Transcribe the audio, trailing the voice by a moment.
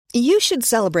You should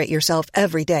celebrate yourself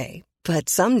every day, but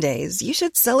some days you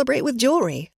should celebrate with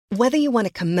jewelry. Whether you want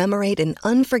to commemorate an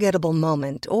unforgettable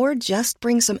moment or just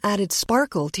bring some added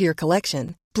sparkle to your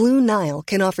collection, Blue Nile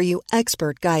can offer you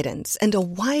expert guidance and a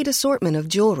wide assortment of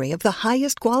jewelry of the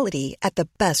highest quality at the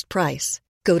best price.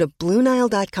 Go to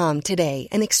BlueNile.com today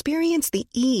and experience the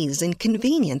ease and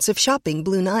convenience of shopping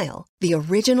Blue Nile, the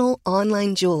original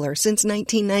online jeweler since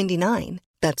 1999.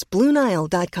 That's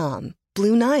BlueNile.com.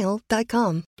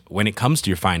 BlueNile.com. When it comes to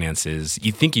your finances,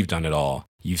 you think you've done it all.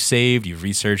 You've saved, you've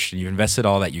researched, and you've invested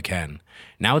all that you can.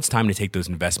 Now it's time to take those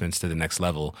investments to the next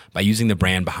level by using the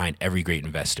brand behind every great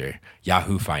investor,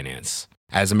 Yahoo Finance.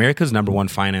 As America's #1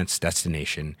 finance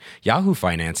destination, Yahoo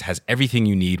Finance has everything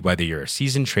you need, whether you're a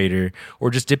seasoned trader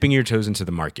or just dipping your toes into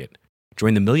the market.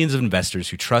 Join the millions of investors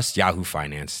who trust Yahoo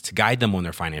Finance to guide them on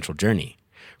their financial journey.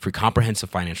 For comprehensive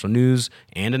financial news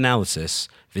and analysis,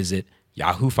 visit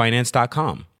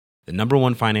yahoofinance.com, the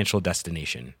 #1 financial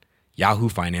destination,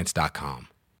 yahoofinance.com.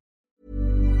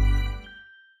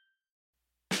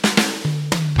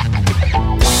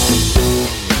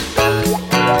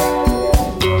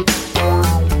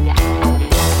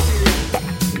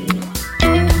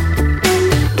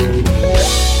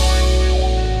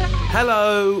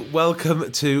 Hello,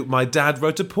 welcome to My Dad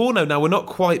Wrote a Porno. Now, we're not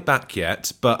quite back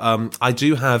yet, but I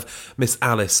do have Miss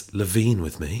Alice Levine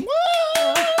with me.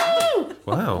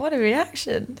 Wow. What a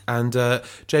reaction. And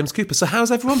James Cooper. So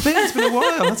how's everyone been? It's been a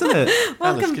while, hasn't it?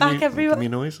 Welcome Alice, back, everyone. Give me a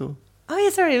noise or... Oh, yeah,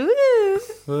 sorry. Woo.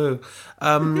 Woo.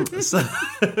 So,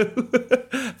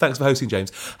 thanks for hosting,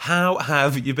 James. How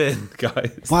have you been,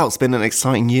 guys? Wow, it's been an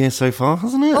exciting year so far,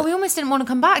 hasn't it? Well, we almost didn't want to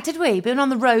come back, did we? Been on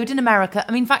the road in America.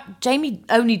 I mean, in fact, Jamie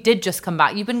only did just come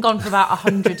back. You've been gone for about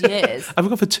 100 years. I've been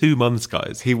gone for 2 months,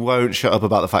 guys. He won't shut up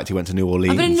about the fact he went to New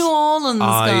Orleans. I've been in New Orleans,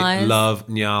 guys. I love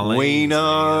New Orleans. We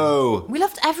know. We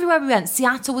loved everywhere we went.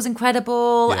 Seattle was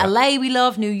incredible. Yeah. LA we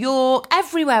loved. New York.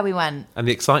 Everywhere we went. And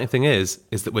the exciting thing is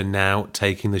that we're now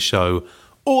taking the show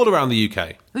all around the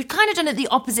UK. We've kind of done it the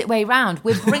opposite way round.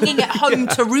 We're bringing it home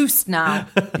to roost now.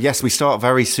 Yes, we start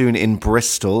very soon in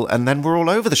Bristol, and then we're all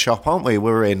over the shop, aren't we?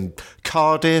 We're in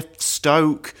Cardiff,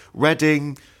 Stoke,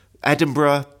 Reading,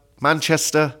 Edinburgh,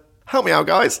 Manchester. Help me out,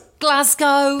 guys.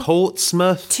 Glasgow.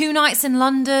 Portsmouth. 2 nights in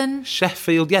London.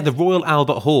 Sheffield. Yeah, the Royal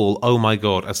Albert Hall. Oh my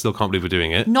God, I still can't believe we're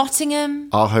doing it. Nottingham.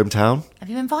 Our hometown. Have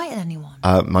you invited anyone?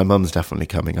 My mum's definitely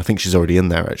coming. I think she's already in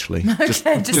there, actually.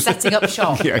 Okay, just setting up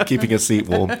shop. Yeah, keeping her seat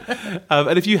warm.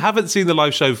 And if you haven't seen the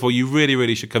live show before, you really,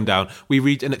 really should come down. We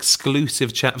read an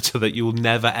exclusive chapter that you will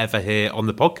never, ever hear on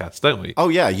the podcast, don't we? Oh,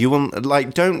 yeah, you will,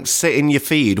 don't sit in your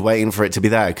feed waiting for it to be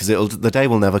there, because the day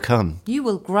will never come. You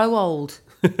will grow old.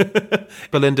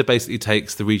 Belinda basically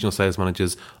takes the regional sales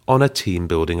managers on a team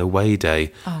building away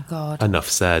day. Oh, God. Enough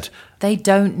said. They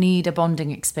don't need a bonding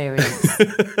experience.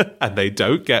 And they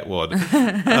don't get one.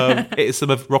 It's some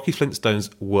of Rocky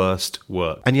Flintstone's worst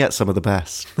work. And yet some of the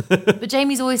best. But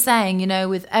Jamie's always saying,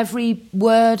 with every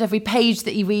word, every page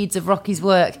that he reads of Rocky's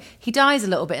work, he dies a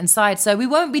little bit inside. So we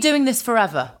won't be doing this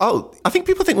forever. Oh, I think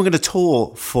people think we're going to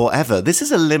tour forever. This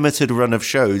is a limited run of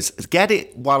shows. Get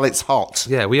it while it's hot.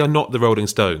 Yeah, we are not the Rolling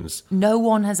Stones. No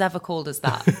one has ever called us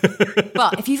that.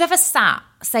 But if you've ever sat,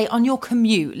 say, on your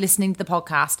commute listening to the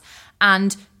podcast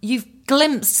and you've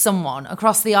glimpsed someone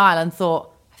across the aisle and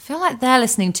thought, I feel like they're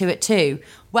listening to it too.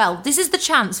 Well, this is the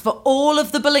chance for all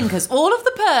of the Belinkers, all of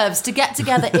the pervs to get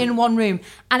together in one room.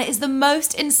 And it is the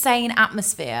most insane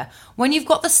atmosphere when you've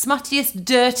got the smuttiest,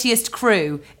 dirtiest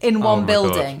crew in one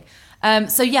building. God.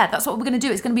 So yeah, that's what we're going to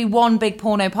do. It's going to be one big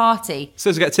porno party.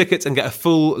 So to get tickets and get a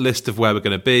full list of where we're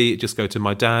going to be, just go to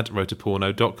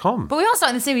mydadwroteaporno.com. But we aren't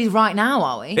starting the series right now,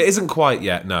 are we? It isn't quite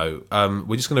yet, no.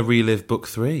 We're just going to relive book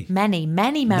 3. Many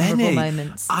memorable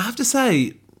moments. I have to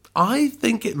say, I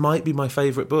think it might be my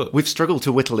favourite book. We've struggled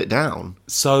to whittle it down.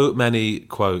 So many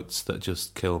quotes that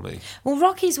just kill me. Well,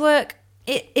 Rocky's work,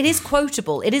 it is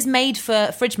quotable. It is made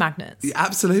for fridge magnets. Yeah,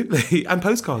 absolutely. And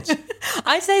postcards.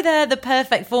 I'd say they're the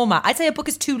perfect format. I'd say a book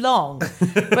is too long.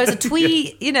 Whereas a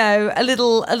tweet, a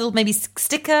little maybe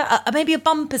sticker, maybe a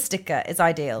bumper sticker is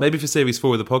ideal. Maybe for series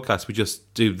 4 of the podcast, we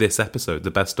just do this episode,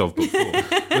 the best of book 4,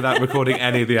 without recording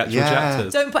any of the actual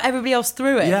chapters. Don't put everybody else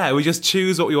through it. Yeah, we just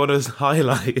choose what we want to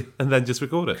highlight and then just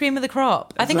record it. Cream of the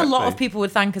crop. I think a lot of people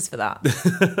would thank us for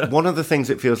that. One of the things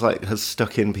it feels like has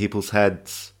stuck in people's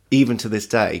heads, even to this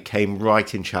day, came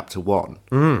right in chapter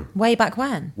 1. Way back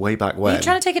when? Way back when. Are you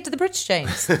trying to take it to the British,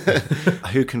 James?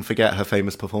 Who can forget her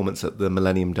famous performance at the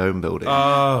Millennium Dome building?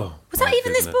 Oh. Was that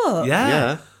even this book?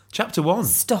 Yeah. Chapter 1.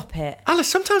 Stop it. Alice,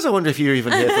 sometimes I wonder if you're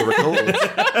even here for a call.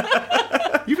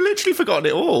 You've literally forgotten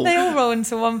it all. They all roll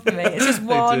into one for me. It's just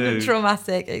one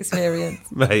traumatic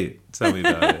experience. Mate, tell me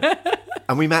about it.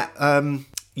 And we met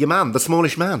your man, the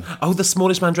smallish man. Oh, the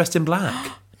smallish man dressed in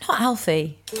black. Not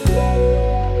Alfie.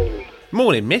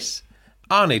 Morning, miss.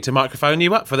 I need to microphone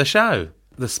you up for the show.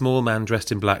 The small man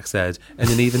dressed in black said in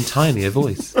an even tinier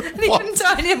voice. An even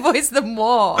tinier voice than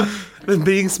what? Than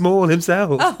being small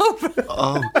himself. Oh,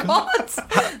 God. What?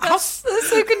 That's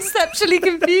so conceptually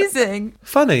confusing.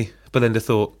 Funny, Belinda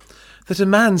thought, that a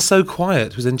man so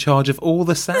quiet was in charge of all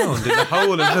the sound in the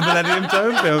whole of the Millennium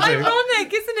Dome building.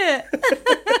 Ironic, isn't it?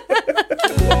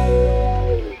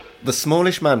 The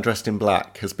smallish man dressed in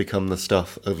black has become the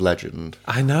stuff of legend.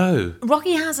 I know.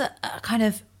 Rocky has a kind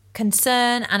of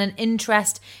concern and an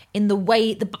interest in the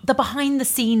way, the behind the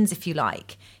scenes, if you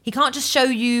like. He can't just show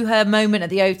you her moment at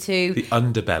the O2. The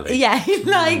underbelly. Yeah, he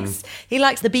likes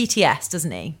the BTS,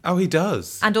 doesn't he? Oh, he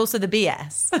does. And also the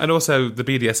BS. And also the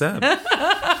BDSM.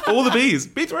 All the Bs.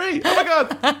 B3. Oh, my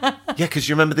God. Yeah, because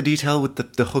you remember the detail with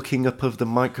the hooking up of the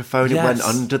microphone? Yes. It went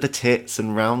under the tits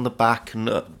and round the back and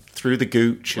up through the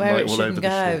gooch and Where like it all shouldn't over the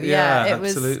go. shit. Yeah, Yeah, it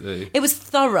was, absolutely. It was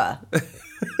thorough.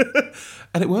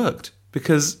 And it worked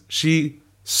because she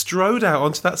strode out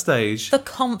onto that stage The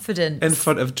confidence. in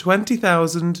front of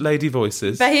 20,000 lady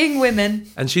voices. Baying women.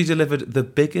 And she delivered the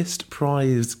biggest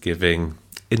prize giving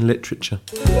in literature.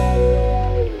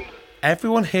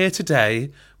 Everyone here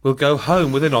today will go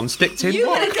home with a non-stick tin You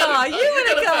wok. in a car, you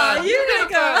in a car, you in a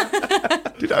car.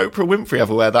 Did Oprah Winfrey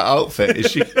ever wear that outfit?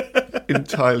 Is she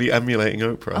entirely emulating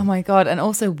Oprah? Oh my God, and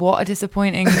also what a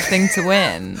disappointing thing to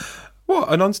win.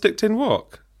 What, a non-stick tin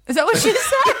wok? Is that what she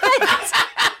said?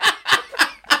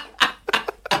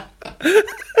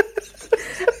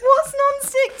 What's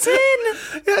non-stick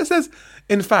tin? Yeah, it says,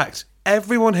 in fact,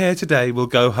 everyone here today will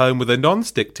go home with a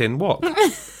non-stick tin wok.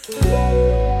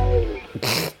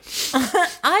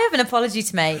 I have an apology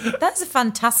to make. That's a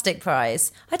fantastic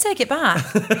prize. I take it back.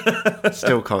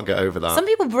 Still can't get over that. Some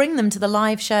people bring them to the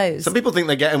live shows. Some people think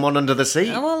they're getting one under the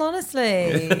seat. Oh, well,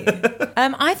 honestly.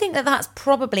 I think that's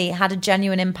probably had a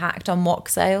genuine impact on wok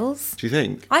sales. Do you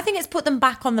think? I think it's put them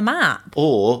back on the map.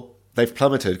 Or they've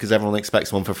plummeted because everyone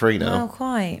expects one for free now. Oh,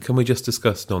 quite. Can we just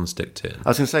discuss non-stick tin? I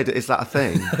was going to say, is that a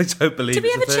thing? I don't believe Did we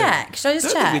it's a ever thing. check? Should I just I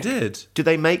don't check? think we did. Do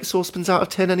they make saucepans out of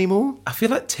tin anymore? I feel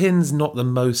like tin's not the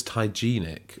most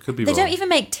hygienic. Could be They wrong. don't even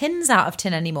make tins out of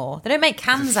tin anymore. They don't make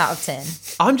cans out of tin.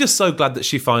 I'm just so glad that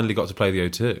she finally got to play the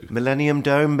O2. Millennium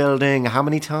Dome building, how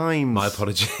many times? My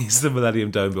apologies, the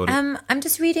Millennium Dome building. I'm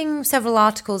just reading several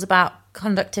articles about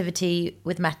conductivity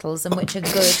with metals and which are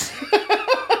good.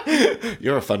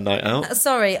 You're a fun night out.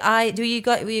 Sorry, were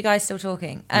you guys still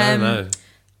talking? No.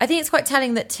 I think it's quite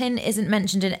telling that tin isn't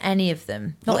mentioned in any of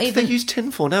them. Not What do even. they use tin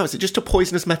for now? Is it just a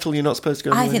poisonous metal you're not supposed to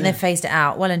go I anywhere think near? they've phased it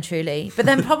out, well and truly. But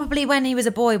then probably when he was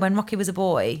a boy, when Rocky was a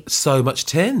boy, So much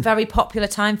tin. very popular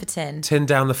time for tin. Tin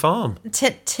down the farm.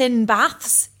 Tin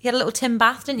baths. You had a little tin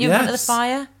bath, didn't you, in front of the Yes.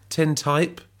 fire? Tin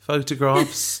type,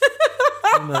 photographs.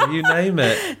 Oh, no, you name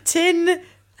it. Tin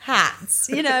hats,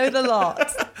 the lot.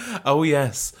 Oh,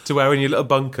 yes. To wear in your little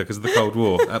bunker because of the Cold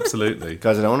War. Absolutely.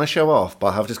 Guys, I don't want to show off,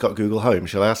 but I've just got Google Home.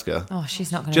 Shall I ask her? Oh,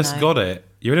 she's not going to know. Just got it.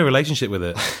 You're in a relationship with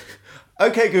it.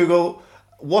 Okay, Google,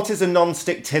 what is a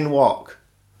non-stick tin wok?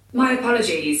 My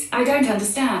apologies, I don't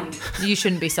understand. You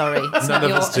shouldn't be sorry. It's None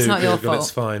of us do, it's not your Google, fault.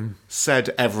 it's fine.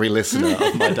 Said every listener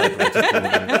of my Dad Rated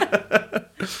Porno.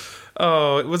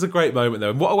 Oh, it was a great moment, though.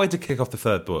 And what a way to kick off the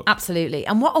third book. Absolutely.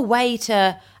 And what a way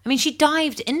to... I mean, she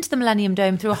dived into the Millennium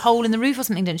Dome through a hole in the roof or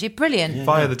something, didn't she? Brilliant.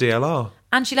 Via the DLR.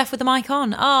 And she left with the mic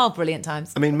on. Oh, brilliant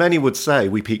times. I mean, many would say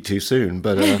we peaked too soon,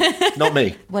 but not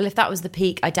me. Well, if that was the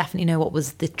peak, I definitely know what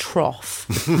was the trough.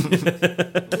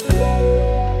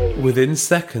 Within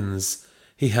seconds,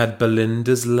 he had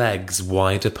Belinda's legs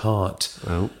wide apart.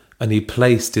 Oh. And he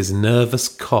placed his nervous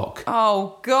cock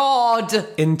Oh, God.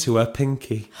 into her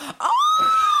pinky.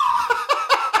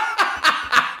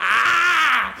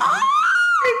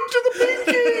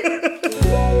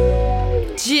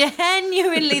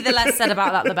 Genuinely, the less said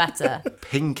about that, the better.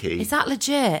 Pinky. Is that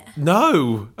legit?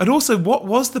 No. And also, what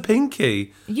was the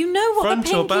pinky? You know what Front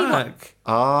the or pinky back?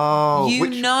 Oh, You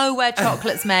which... know where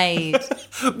chocolate's made.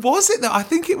 Was it though? I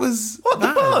think it was. What, the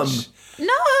vag. bum?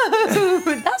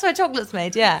 No, that's where chocolate's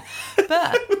made, yeah.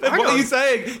 But What are you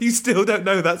saying? You still don't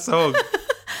know that song.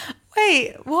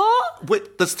 wait,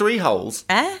 what? There's 3 holes.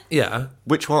 Yeah.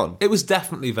 Which one? It was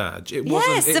definitely vag. It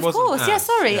wasn't. Yes, it of wasn't course. Yeah, ass.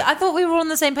 sorry. I thought we were on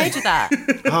the same page with that.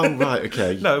 Oh, right,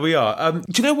 okay. No, we are. Do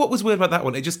you know what was weird about that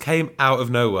one? It just came out of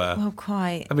nowhere. Oh,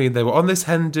 quite. I mean, they were on this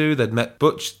hen do. They'd met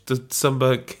Butch, the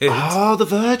sunburnt kid, Oh, the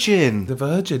Virgin. the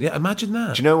virgin. Yeah, imagine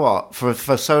that. Do you know what? For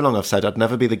so long I've said I'd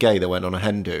never be the gay that went on a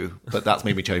hen do, but that's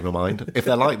made me change my mind. If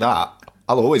they're like that,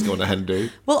 I'll always go on a hen do.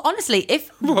 Well, honestly, if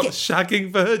What,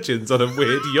 shagging virgins on a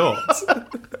weird yacht?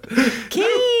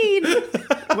 Keen,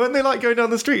 Weren't they like going down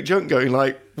the street drunk going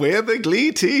like, we're the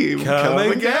Glee team, come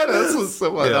and get us, or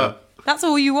something like that. that's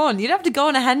all you want. You'd have to go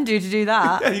on a hen do to do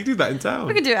that. Yeah, you can do that in town.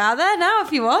 We can do it out there now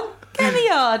if you want. Get in the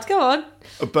yard. Go on.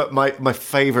 But my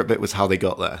favourite bit was how they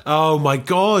got there. Oh my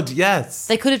God, yes.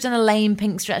 They could have done a lame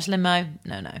pink stretch limo.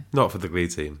 No. Not for the Glee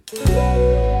team.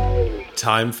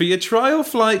 Time for your trial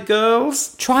flight,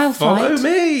 girls. Trial Follow flight?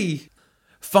 me.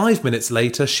 5 minutes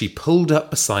later, she pulled up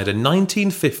beside a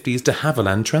 1950s de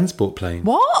Havilland transport plane.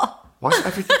 What? Why is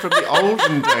everything from the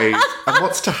olden days? And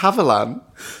what's to Havilland?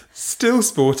 Still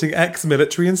sporting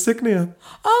ex-military insignia.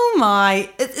 Oh my.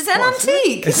 Is it an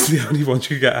antique? It's the only one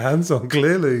she could get her hands on,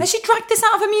 clearly. Has she dragged this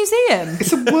out of a museum?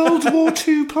 It's a World War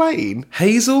II plane.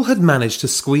 Hazel had managed to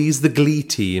squeeze the Glee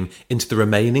team into the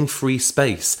remaining free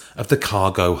space of the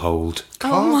cargo hold.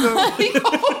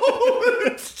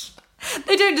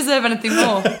 They don't deserve anything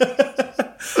more.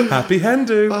 Happy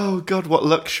Hendu. Oh, God, what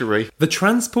luxury. The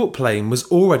transport plane was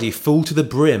already full to the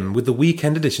brim with the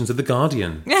weekend editions of The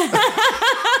Guardian.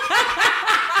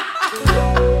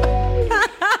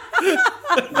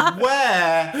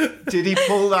 Where did he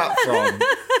pull that from?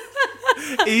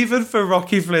 Even for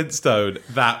Rocky Flintstone,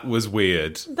 that was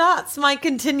weird. That's my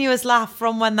continuous laugh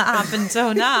from when that happened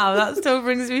till now. That still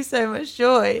brings me so much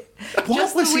joy.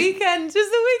 Just the weekend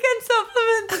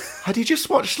supplement. Had he just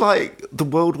watched, like, the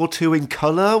World War II in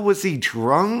colour? Was he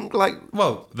drunk? Like,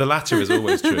 Well, the latter is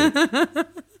always true.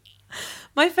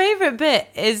 My favourite bit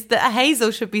is that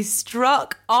Hazel should be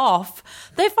struck off.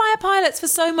 They fire pilots for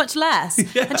so much less.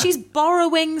 Yeah. And she's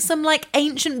borrowing some, like,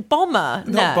 ancient bomber.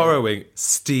 Not borrowing,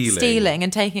 stealing. Stealing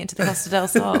and taking it to the Costa del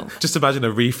Sol. Just imagine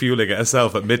her refueling it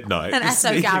herself at midnight. An just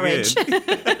Esso sneaking garage.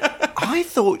 in. I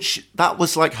thought that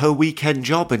was, like, her weekend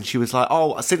job, and she was like,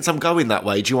 oh, since I'm going that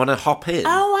way, do you want to hop in?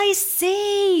 Oh, I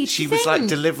see. She was, like,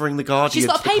 delivering the Guardian She's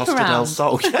got to a the paper Costa del round.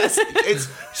 Sol. Yes, it's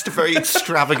just a very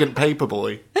extravagant paper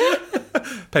boy.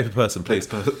 Paper person, please.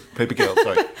 Paper girl,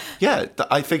 sorry. Yeah,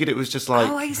 I figured it was just like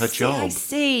Oh, I her see, job. I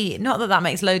see. Not that that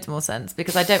makes loads more sense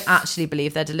because I don't actually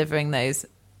believe they're delivering those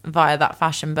via that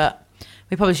fashion, but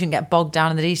we probably shouldn't get bogged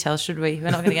down in the details, should we?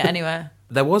 We're not going to get anywhere.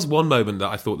 There was one moment that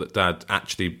I thought that Dad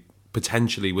actually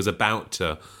potentially was about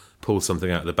to pull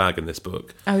something out of the bag in this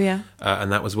book. Oh, yeah?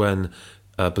 And that was when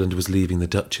Belinda was leaving the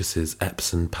Duchess's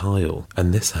Epsom pile.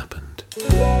 And this happened.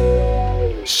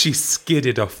 She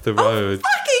skidded off the road.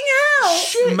 Fucking hell!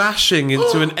 Smashing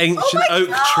into an ancient my oak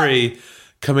God. tree,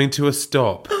 coming to a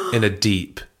stop in a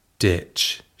deep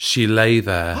ditch. She lay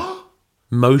there,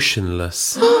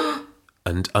 motionless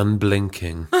and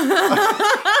unblinking,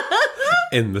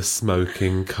 in the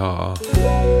smoking car.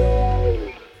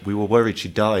 We were worried she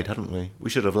died, hadn't we? We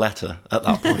should have let her at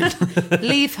that point.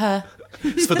 Leave her.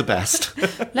 It's for the best.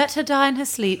 Let her die in her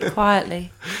sleep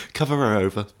quietly. Cover her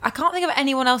over. I can't think of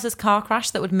anyone else's car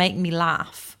crash that would make me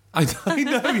laugh. I know,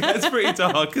 yeah, it's pretty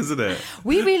dark, isn't it?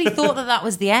 We really thought that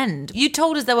was the end. You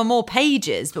told us there were more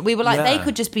pages, but we were like, they Yeah.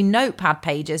 could just be notepad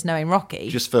pages knowing Rocky.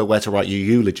 Just for where to write your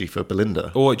eulogy for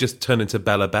Belinda. Or it just turned into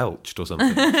Bella Belched or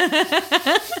something.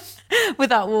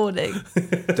 Without warning.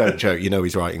 Don't joke, you know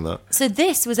he's writing that. So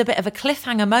this was a bit of a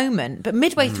cliffhanger moment, but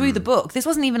midway through the book, this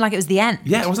wasn't even like it was the end.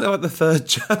 Yeah, wasn't it like the third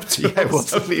chapter? Yeah, it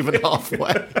wasn't even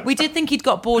halfway. We did think he'd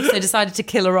got bored, so decided to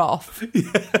kill her off.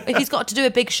 If he's got to do a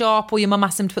big shop or your mum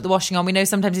asked him to put the washing on, we know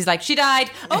sometimes he's like, she died.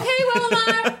 Okay, well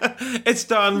now. It's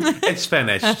done. It's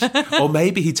finished. Or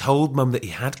maybe he told Mum that he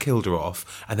had killed her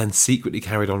off and then secretly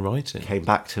carried on writing. Came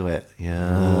back to it,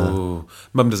 yeah. Oh,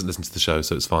 Mum doesn't listen to the show,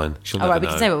 so it's fine. She'll All never right, we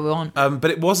know. can say what we want. But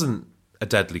it wasn't a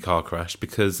deadly car crash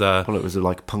because Well, it was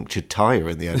like a punctured tyre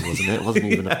in the end, wasn't it? It wasn't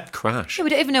even a crash. Yeah, we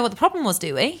don't even know what the problem was,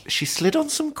 do we? She slid on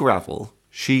some gravel.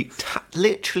 She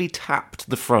literally tapped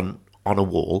the front on a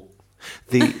wall.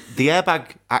 The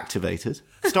airbag activated.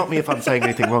 Stop me if I'm saying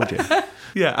anything wrong, Jim.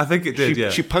 yeah, I think it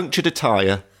did. She punctured a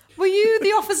tyre. Were you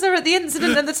the officer at the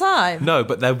incident at the time? No,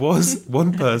 but there was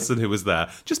one person who was there,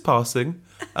 just passing,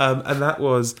 and that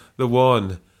was the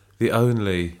one, the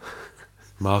only,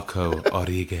 Marco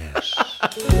Rodriguez.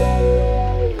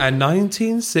 A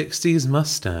 1960s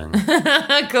Mustang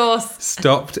Of course.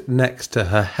 stopped next to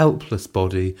her helpless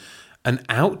body and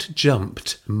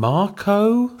out-jumped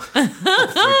Marco For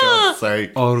God's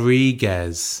sake.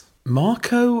 Rodriguez.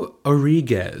 Marco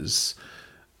Rodriguez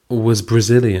was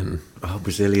Brazilian, Oh,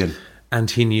 Brazilian. and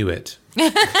he knew it.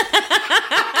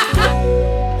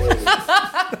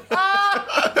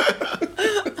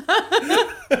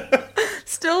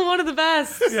 Still one of the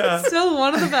best. Yeah. Still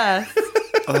one of the best.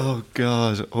 Oh,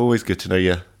 God. Always good to know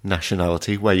your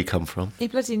nationality, where you come from. He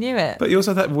bloody knew it. But you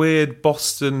also have that weird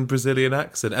Boston Brazilian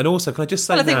accent. And also, can I just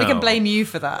say I think we now- can blame you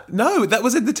for that. No, that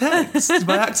was in the text.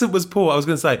 My accent was poor. I was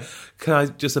going to say, can I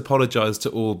just apologise to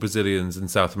all Brazilians and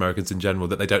South Americans in general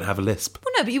that they don't have a lisp?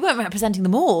 Well, no, but you weren't representing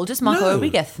them all, just Marco No,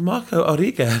 Rodriguez. Marco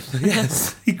Rodriguez,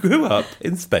 yes. He grew up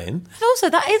in Spain. And also,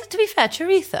 that is, to be fair,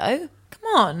 chorizo.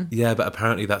 Come on. Yeah, but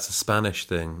apparently that's a Spanish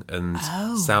thing, and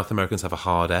South Americans have a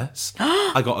hard S.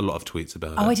 I got a lot of tweets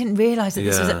about it. Oh, I didn't realise that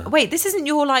this was Yeah. Wait, this isn't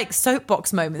your, like,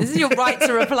 soapbox moment. This is your right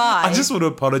to reply. I just want to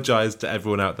apologise to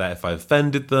everyone out there if I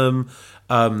offended them,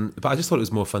 but I just thought it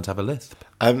was more fun to have a lisp.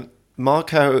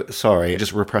 Marco, sorry,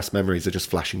 just repressed memories are just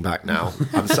flashing back now.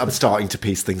 I'm starting to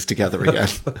piece things together again.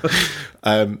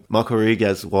 Marco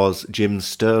Rodriguez was Jim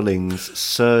Sterling's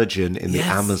surgeon in the Yes.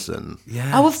 Amazon.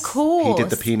 Yes. Oh, of course. He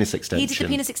did the penis extension. He did the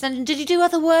penis extension. Did he do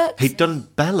other work? He'd done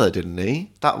Bella, didn't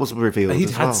he? That was revealed He'd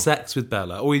as had well. sex with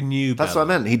Bella, or he knew That's Bella.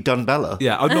 what I meant. He'd done Bella.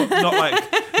 Yeah, I'm not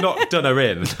like, not done her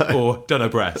in, or done her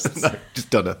breasts. No, just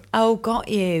done her. Oh, got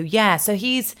you. Yeah, so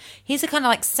he's a kind of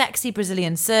like sexy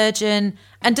Brazilian surgeon.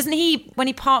 And doesn't he, when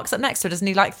he parks up next to her, doesn't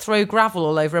he like throw gravel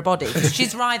all over her body? 'Cause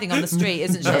she's writhing on the street,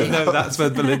 isn't she? No, that's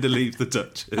when Belinda leaves the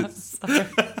Duchess.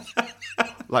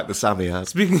 Like the Sammy has.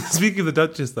 Speaking of the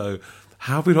Duchess, though,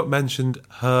 how have we not mentioned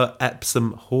her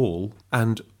Epsom Hall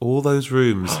and all those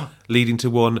rooms leading to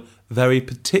one very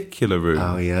particular room?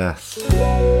 Oh, yes.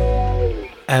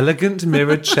 Elegant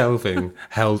mirrored shelving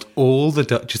held all the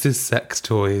Duchess's sex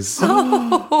toys.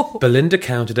 Belinda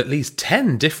counted at least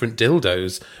 10 different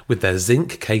dildos with their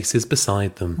zinc cases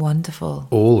beside them, Wonderful.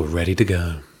 all ready to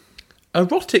go.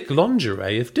 Erotic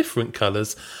lingerie of different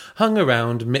colours hung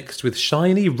around, mixed with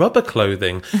shiny rubber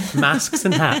clothing, masks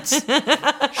and hats.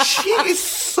 She is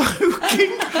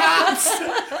soaking hats.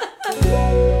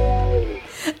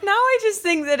 Now I just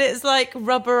think that it's like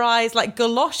rubberized, like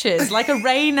galoshes, like a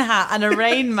rain hat and a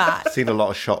rain mat. I've seen a lot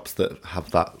of shops that have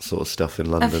that sort of stuff in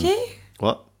London. Have you?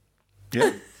 What?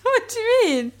 Yeah. What do you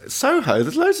mean? Soho,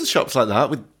 there's loads of shops like that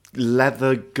with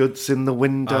leather goods in the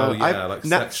window. Oh, yeah, like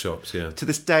sex shops, yeah. To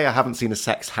this day, I haven't seen a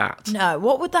sex hat. No,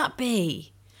 what would that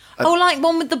be? Oh, like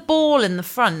one with the ball in the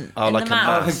front. Oh, in like the a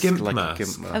mouth. Like a gimp like mask. a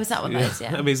gimp mask. Oh, is that what that is?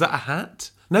 Yeah. I mean, is that a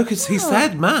hat? No, because he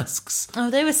said masks. Oh,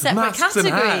 they were separate Masks and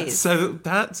hats. categories. So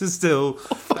hats is still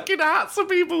Fucking hats are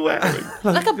people wearing?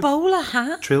 Like a bowler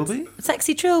hat. trilby,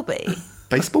 Sexy trilby.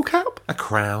 Baseball cap? a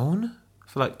crown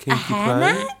for like A kinky hair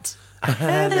play. net. A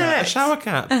hairnet, a shower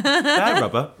cap, hair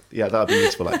rubber. Yeah, that would be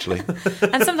useful, actually.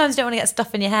 And sometimes you don't want to get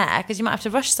stuff in your hair because you might have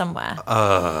to rush somewhere.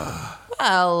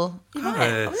 Well, you might.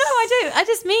 Alice. No, I don't. I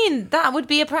just mean that would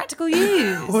be a practical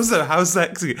use. Also, how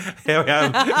sexy! Here I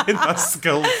am in my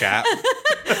skull cap,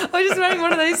 Or just wearing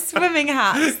one of those swimming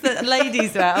hats that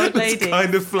ladies wear, old ladies.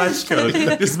 kind of flesh colour.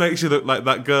 Just makes you look like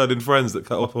that girl in Friends that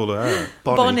cut off all her hair.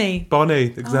 Bonnie.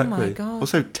 Bonnie, exactly. Oh my God.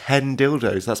 Also, 10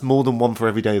 dildos. That's more than one for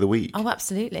every day of the week. Oh,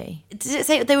 absolutely. Did it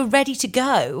say they were ready to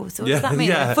go? So what does that mean?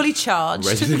 yeah. Fully charged.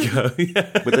 Ready to go.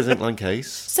 Yeah. With a zinc line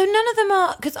case. So none of them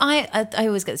are, because I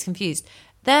always get this confused.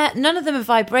 None of them are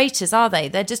vibrators, are they?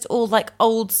 They're just all like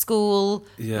old school,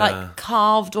 Yeah. like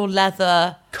carved or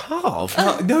leather. Carved?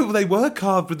 No, they were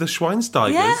carved with the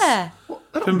Schweinsteigers. Yeah.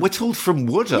 They're not whittled from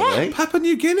wood, are they? Papua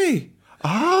New Guinea.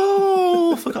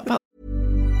 Oh, forgot about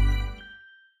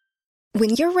When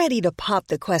you're ready to pop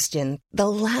the question, the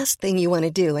last thing you want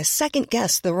to do is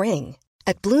second-guess the ring.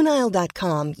 At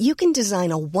BlueNile.com, you can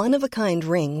design a one-of-a-kind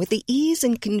ring with the ease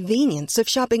and convenience of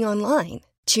shopping online.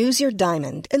 Choose your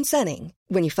diamond and setting.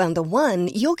 When you find the one,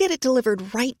 you'll get it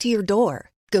delivered right to your door.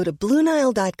 Go to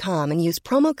BlueNile.com and use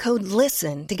promo code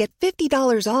LISTEN to get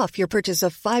 $50 off your purchase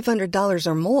of $500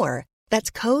 or more.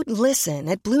 That's code LISTEN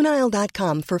at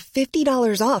BlueNile.com for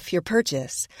 $50 off your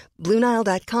purchase.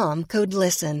 BlueNile.com, code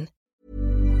LISTEN.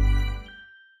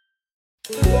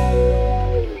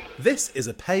 This is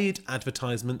a paid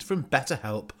advertisement from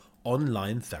BetterHelp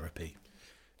Online Therapy.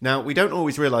 Now, we don't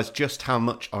always realise just how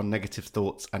much our negative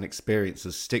thoughts and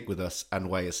experiences stick with us and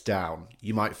weigh us down.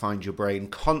 You might find your brain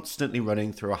constantly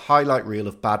running through a highlight reel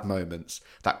of bad moments.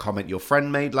 That comment your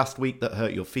friend made last week that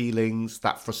hurt your feelings,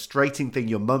 that frustrating thing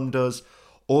your mum does,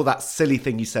 or that silly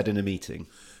thing you said in a meeting.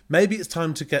 Maybe it's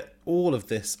time to get all of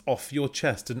this off your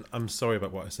chest. And I'm sorry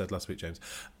about what I said last week, James.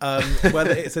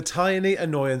 Whether it's a tiny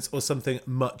annoyance or something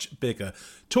much bigger,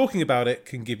 talking about it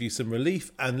can give you some relief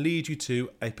and lead you to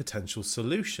a potential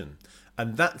solution.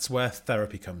 And that's where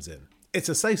therapy comes in. It's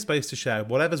a safe space to share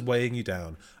whatever's weighing you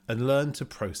down and learn to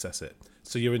process it,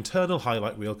 so your internal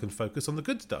highlight reel can focus on the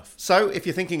good stuff. So, if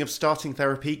you're thinking of starting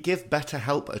therapy, give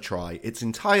BetterHelp a try. It's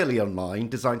entirely online,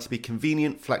 designed to be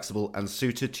convenient, flexible, and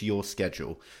suited to your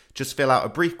schedule. Just fill out a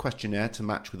brief questionnaire to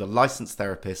match with a licensed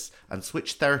therapist and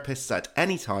switch therapists at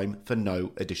any time for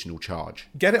no additional charge.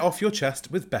 Get it off your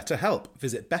chest with BetterHelp.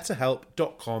 Visit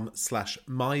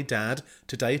betterhelp.com/mydad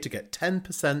today to get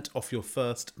 10% off your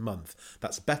first month.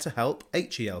 That's BetterHelp,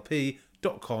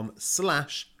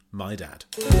 HELP.com/mydad.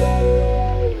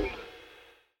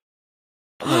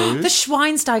 The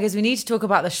Schweinsteigers. We need to talk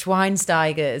about the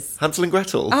Schweinsteigers. Hansel and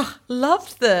Gretel. Oh,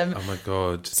 loved them. Oh my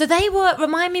God. So they were,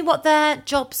 remind me what their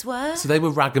jobs were. So they were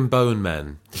rag and bone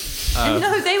men.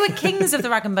 No, they were kings of the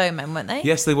rag and bone men, weren't they?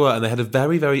 Yes, they were. And they had a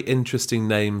very, very interesting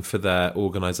name for their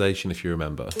organisation, if you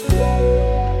remember.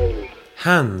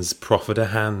 Hans proffered a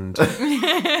hand.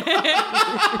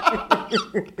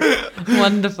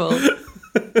 Wonderful.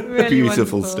 Really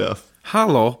Beautiful wonderful. stuff.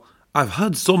 Hello, I've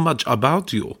heard so much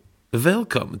about you.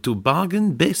 Welcome to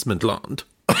Bargain Basement Land.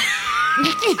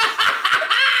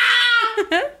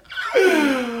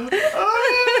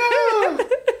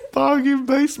 Bargain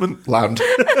Basement Land.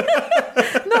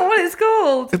 Not what it's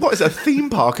called. What is a theme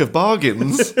park of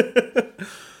bargains?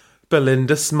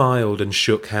 Belinda smiled and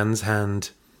shook Hans' hand.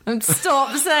 And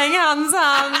stop saying Hans.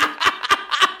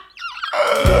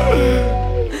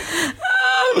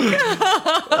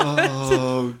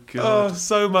 Oh, God. Oh,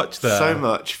 so much there. So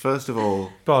much. First of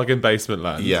all, Bargain Basement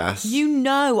Land. yes. You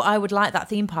know I would like that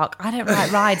theme park. I don't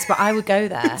like rides, but I would go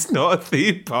there. It's not a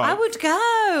theme park. I would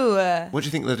go. What do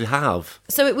you think they'd have?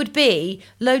 So it would be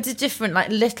loads of different like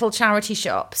little charity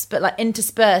shops, but like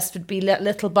interspersed would be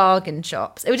little bargain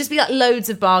shops. It would just be like loads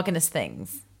of bargainous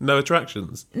things. No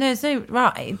attractions. No, there's no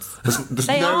rides. There's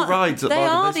no rides at They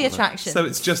Bargain are the Basement Land. attractions. So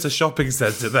it's just a shopping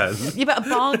centre then. You better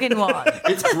bargain one.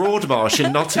 It's Broadmarsh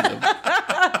in Nottingham.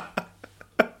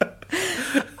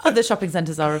 Other shopping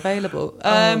centres are available.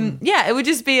 Yeah, it would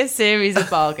just be a series of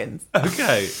bargains.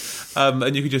 Okay.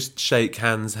 And you could just shake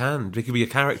Hans' hand. There could be a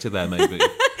character there, maybe.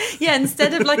 Yeah,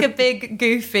 instead of like a big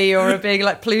Goofy or a big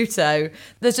like Pluto,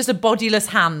 there's just a bodiless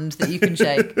hand that you can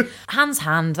shake. Hans'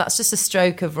 hand, that's just a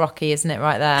stroke of Rocky, isn't it,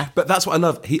 right there? But that's what I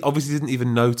love. He obviously didn't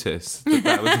even notice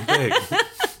that was a thing.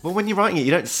 Well, when you're writing it,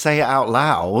 you don't say it out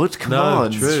loud. Come No,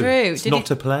 on. true. True. It's Did not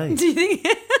he- a play. Do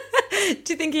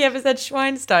you think he ever said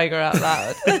Schweinsteiger out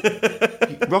loud?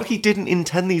 Rocky didn't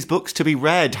intend these books to be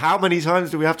read. How many times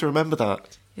do we have to remember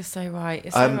that? You're so right.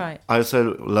 You're so right. I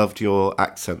also loved your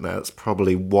accent there. It's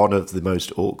probably one of the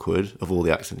most awkward of all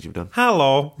the accents you've done.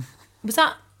 Hello. Was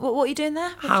that what are you doing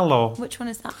there? Hello. Which one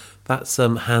is that? That's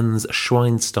Hans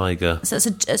Schweinsteiger. So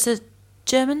it's a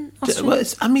German? Austrian? Well,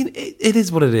 it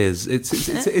is what it is. It's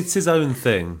his own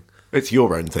thing. It's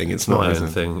your own thing. It's not My his own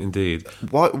thing, indeed.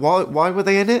 Why were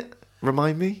they in it?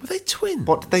 Remind me. Were they twins?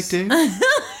 What did they do? I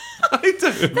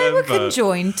don't remember. They were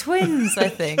conjoined twins, I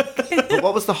think. But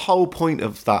what was the whole point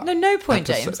of that? No point,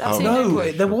 episode? James. Oh, Absolutely no No,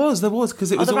 point. there was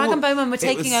because it was the all, Rag and Bone Men were it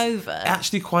taking was over.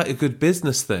 Actually, quite a good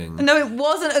business thing. No, it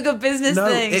wasn't a good business No,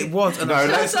 thing. it was. And No, I'll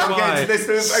let's tell you not get why. into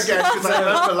this again because I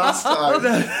remember last time.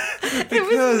 It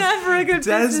was never a good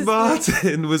Des business thing.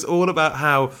 Martin was all about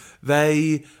how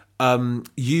they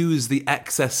use the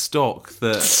excess stock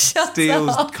that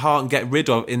deals up. can't get rid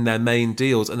of in their main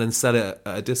deals and then sell it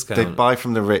at a discount. They buy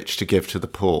from the rich to give to the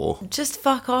poor. Just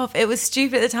fuck off. It was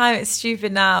stupid at the time. It's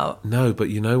stupid now. No, but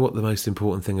you know what the most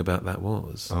important thing about that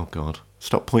was? Oh, God.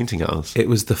 Stop pointing at us. It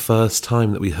was the first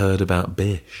time that we heard about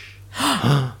Bish.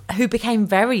 Who became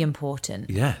very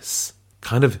important. Yes.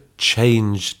 Kind of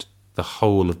changed the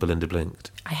whole of Belinda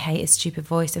Blinked. I hate his stupid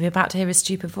voice. Are we about to hear his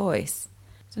stupid voice?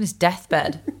 It's on his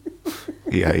deathbed.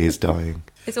 Yeah, he is dying.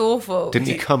 It's awful. Didn't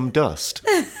he come dust?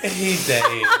 He did.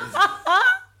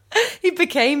 He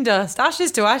became dust.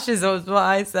 Ashes to ashes is what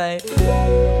I say.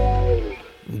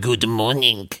 Good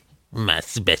morning, my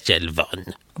special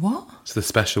one. What? So the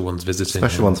special one's visiting.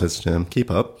 Special one says to him, keep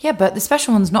up. Yeah, but the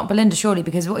special one's not Belinda, surely,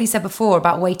 because what he said before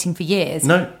about waiting for years.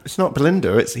 No, it's not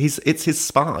Belinda. It's his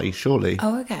spy, surely.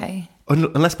 Oh, okay.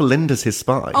 Unless Belinda's his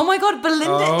spy. Oh my God,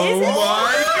 Belinda is his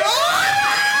spy.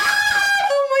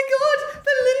 Oh my God,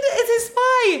 Belinda is his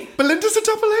spy. Belinda's a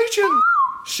double agent.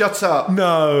 Shut up.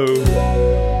 No.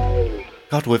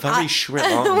 God, we're very shrill,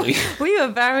 aren't we? We were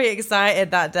very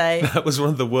excited that day. That was one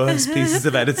of the worst pieces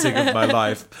of editing of my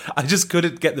life. I just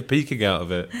couldn't get the peaking out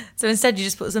of it. So instead, you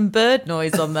just put some bird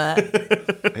noise on there.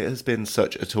 It has been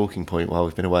such a talking point while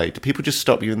we've been away. Do people just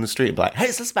stop you in the street and be like, hey,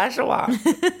 it's a special one?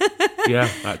 Yeah,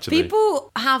 actually.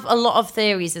 People have a lot of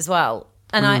theories as well.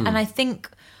 And I think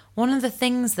one of the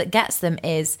things that gets them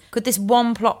is, could this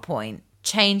one plot point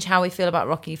change how we feel about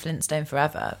Rocky Flintstone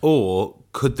forever? Or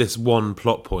could this one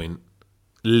plot point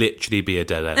literally be a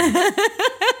dead end?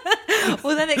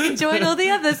 Well, then it can join all the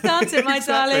others, can't it, my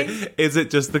darling? Is it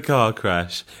just the car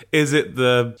crash? Is it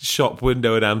the shop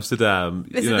window in Amsterdam?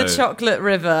 Is it the chocolate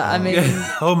river? I mean...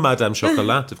 Oh, Madame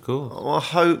Chocolat, of course. Oh, I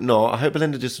hope not. I hope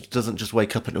Belinda doesn't just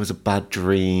wake up and it was a bad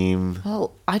dream.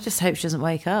 Well, I just hope she doesn't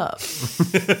wake up.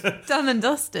 Done and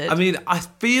dusted. I mean, I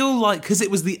feel like, because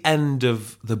it was the end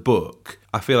of the book,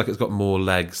 I feel like it's got more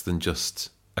legs than just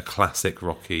a classic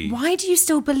Rocky. Why do you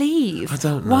still believe? I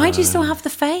don't know. Why do you still have the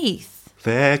faith?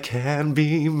 There can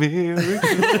be miracles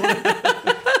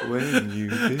when you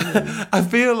believe. I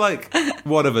feel like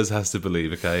one of us has to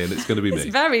believe, okay, and it's going to be me.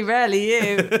 It's very rarely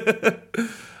you.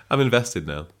 I'm invested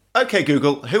now. Okay,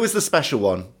 Google, who is the special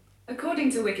one?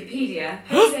 According to Wikipedia,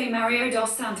 Jose Mario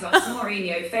dos Santos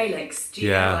Mourinho Felix,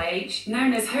 GLIH,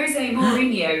 known as Jose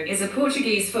Mourinho, is a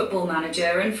Portuguese football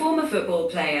manager and former football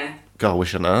player. God, I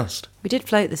wish I'd asked. We did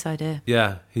float this idea.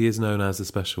 Yeah, he is known as the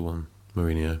special one,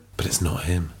 Mourinho. But it's not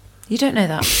him. You don't know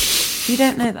that. You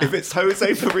don't know that. If it's Jose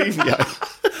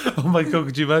Mourinho. Oh my God,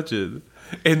 could you imagine?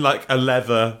 In like a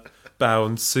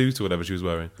leather-bound suit or whatever she was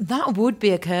wearing. That would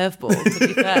be a curveball, to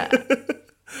be fair.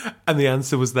 And the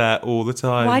answer was there all the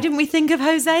time. Why didn't we think of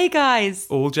Jose, guys?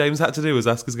 All James had to do was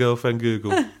ask his girlfriend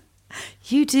Google.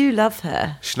 You do love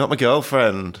her. She's not my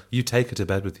girlfriend. You take her to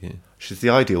bed with you. She's the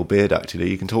ideal beard, actually.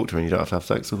 You can talk to her and you don't have to have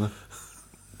sex with her.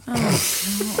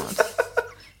 Oh, God.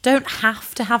 Don't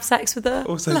have to have sex with her.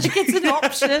 Also, like it's an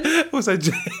option. Also,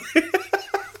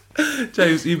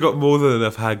 James, you've got more than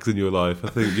enough hags in your life. I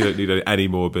think you don't need any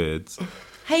more beards.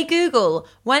 Hey, Google,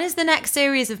 when is the next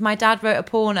series of My Dad Wrote a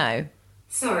Porno?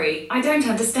 Sorry, I don't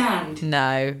understand.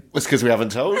 No. It's because we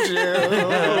haven't told you.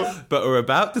 But we're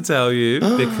about to tell you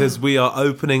because we are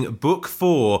opening book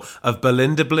 4 of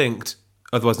Belinda Blinked,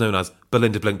 otherwise known as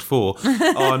Belinda Blinked 4,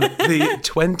 on the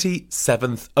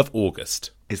 27th of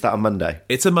August. Is that a Monday?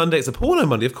 It's a Monday. It's a porno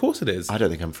Monday. Of course it is. I don't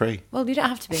think I'm free. Well, you don't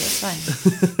have to be. It's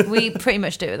fine. We pretty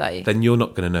much do it without you. Then you're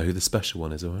not going to know who the special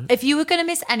one is, all right? If you were going to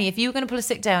miss any, if you were going to pull a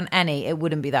sick day on any, it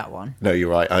wouldn't be that one. No, you're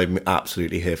right. I'm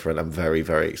absolutely here for it. I'm very,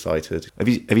 very excited. Have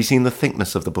you seen the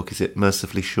thickness of the book? Is it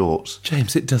mercifully short?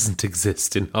 James, it doesn't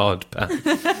exist in hardback.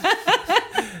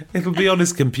 It'll be on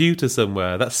his computer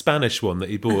somewhere. That Spanish one that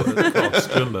he bought at the cost,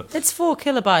 remember? It's 4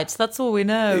 kilobytes. That's all we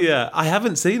know. Yeah, I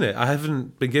haven't seen it. I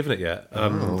haven't been given it yet.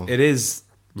 It is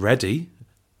ready,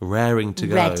 raring to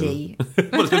go. Ready.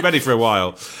 Well, it's been ready for a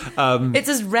while. It's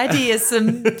as ready as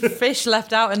some fish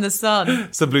left out in the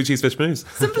sun. Some blue cheese fish mousse.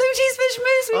 Some blue cheese fish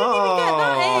mousse. We didn't even get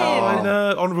that in. I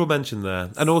know. Honourable mention there.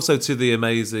 And also to the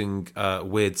amazing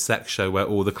weird sex show where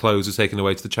all the clothes are taken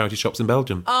away to the charity shops in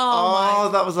Belgium. Oh,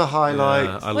 that was a highlight.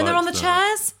 Yeah, I When they're on the liked that.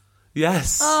 chairs?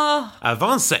 Yes. Oh.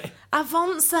 Avance.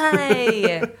 Avance!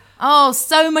 Oh,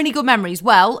 so many good memories.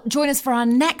 Well, join us for our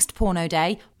next porno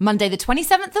day, Monday the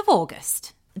 27th of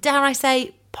August. Dare I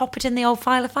say, pop it in the old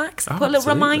file of facts. Oh, put a little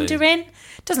absolutely. reminder in.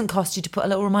 Doesn't cost you to put a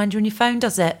little reminder in your phone,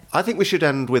 does it? I think we should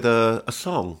end with a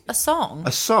song. A song?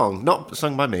 A song, not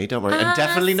sung by me, don't worry. And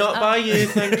definitely not by you,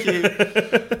 thank you.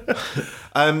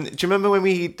 Do you remember when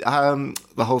we, the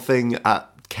whole thing at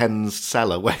Ken's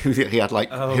cellar where he had like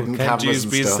hidden Ken cameras and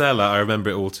Dewsbury's stuff? cellar. I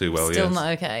remember it all too well, Still yes.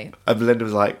 not okay. And Belinda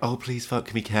was like, oh, please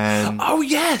fuck me, Ken. Oh,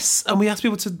 yes. And we asked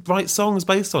people to write songs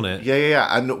based on it.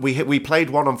 Yeah. And we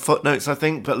played one on Footnotes, I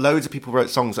think, but loads of people wrote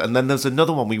songs. And then there's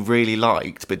another one we really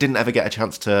liked, but didn't ever get a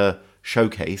chance to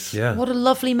showcase. Yeah. What a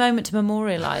lovely moment to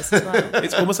memorialise as well.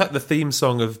 It's almost like the theme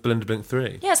song of Belinda Blink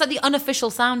 3. Yeah, it's like the unofficial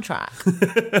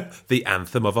soundtrack. The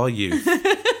anthem of our youth.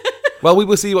 Well, we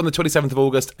will see you on the 27th of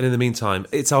August, and in the meantime,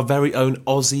 it's our very own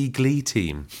Aussie Glee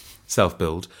team,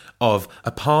 self-build, of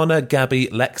Aparna, Gabby,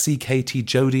 Lexi, Katie,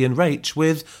 Jodie and Rach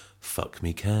with Fuck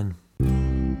Me Ken.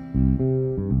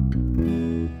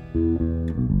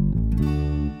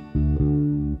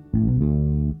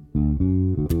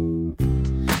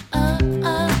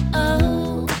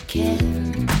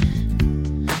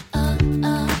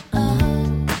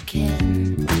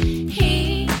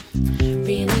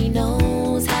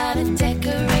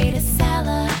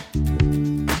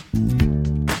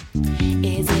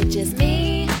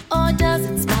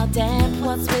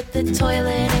 The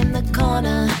toilet in the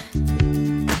corner.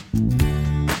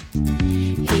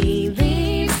 He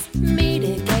leaves me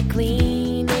to get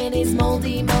clean in his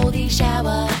moldy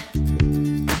shower.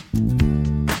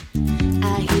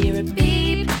 I hear a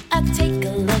beep, I take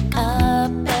a look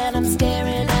up, and I'm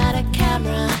staring at a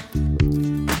camera.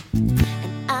 And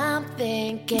I'm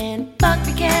thinking, fuck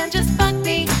me, Ken, just fuck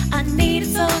me. I need it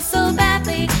so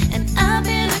badly, and I've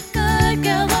been a good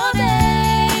girl all day.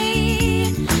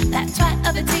 That twat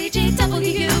of a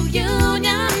TGW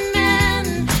union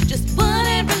man just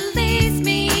wouldn't release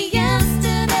me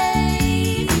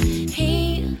yesterday.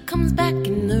 He comes back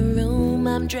in the room,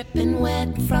 I'm dripping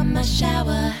my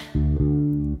shower.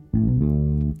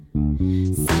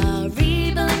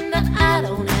 Sorry, Belinda, I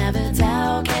don't have a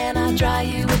towel. Can I dry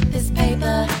you with this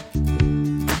paper?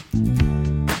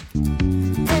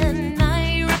 And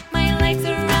I wrap my legs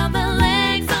around the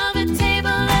legs of a table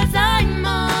as I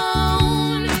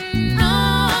moan.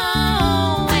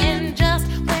 Oh, and just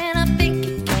when I think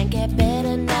it can't get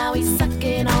better, now he's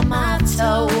sucking on my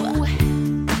toe.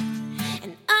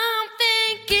 And I'm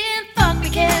thinking, fuck me,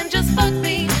 can't just fuck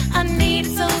me. I need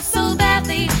it so, so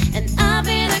badly. And I've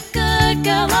been a good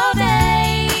girl all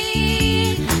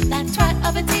day. That's right,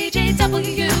 of a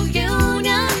TJW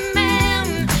union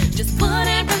man. Just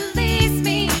wouldn't release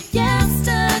me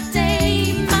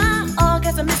yesterday. My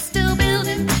orgasm is still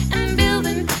building and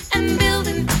building and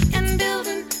building and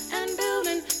building and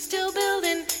building. Still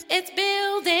building, it's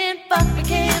building. Fuck me,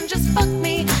 can't just fuck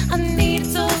me. I need it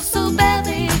so, so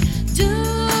badly.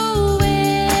 Do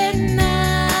it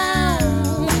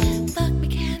now. Fuck me,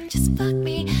 can't just fuck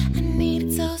me. I need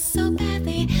it so, so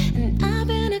badly. And I've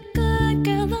been a good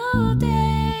girl all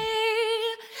day.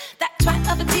 That's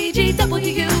right, of a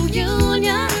TGW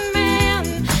union man.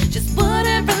 Just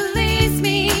wouldn't release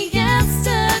me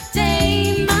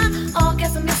yesterday. My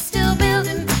orgasm is still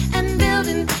building and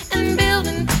building and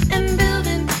building and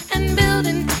building and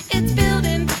building. It's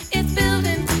building, it's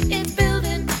building, it's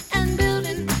building and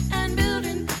building and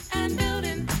building and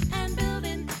building and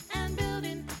building and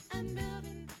building and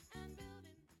building.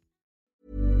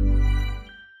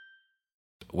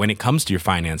 When it comes to your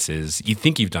finances, you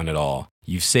think you've done it all.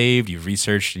 You've saved, you've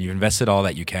researched, and you've invested all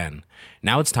that you can.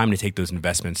 Now it's time to take those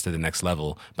investments to the next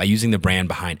level by using the brand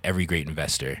behind every great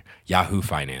investor, Yahoo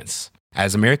Finance.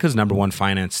 As America's #1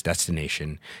 finance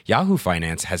destination, Yahoo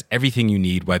Finance has everything you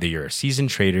need, whether you're a seasoned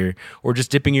trader or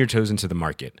just dipping your toes into the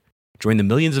market. Join the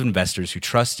millions of investors who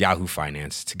trust Yahoo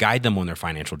Finance to guide them on their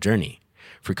financial journey.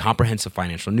 For comprehensive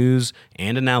financial news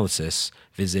and analysis,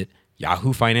 visit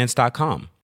yahoofinance.com,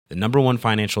 the #1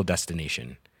 financial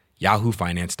destination,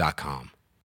 yahoofinance.com.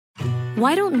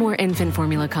 Why don't more infant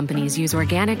formula companies use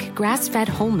organic, grass-fed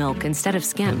whole milk instead of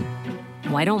skim?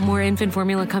 Why don't more infant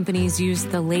formula companies use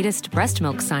the latest breast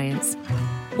milk science?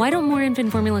 Why don't more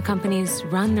infant formula companies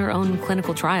run their own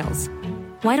clinical trials?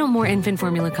 Why don't more infant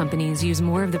formula companies use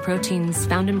more of the proteins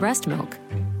found in breast milk?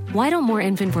 Why don't more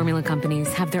infant formula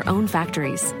companies have their own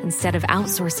factories instead of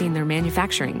outsourcing their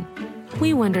manufacturing?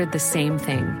 We wondered the same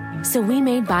thing. So we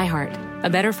made ByHeart, a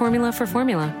better formula for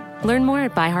formula. Learn more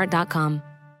at byheart.com.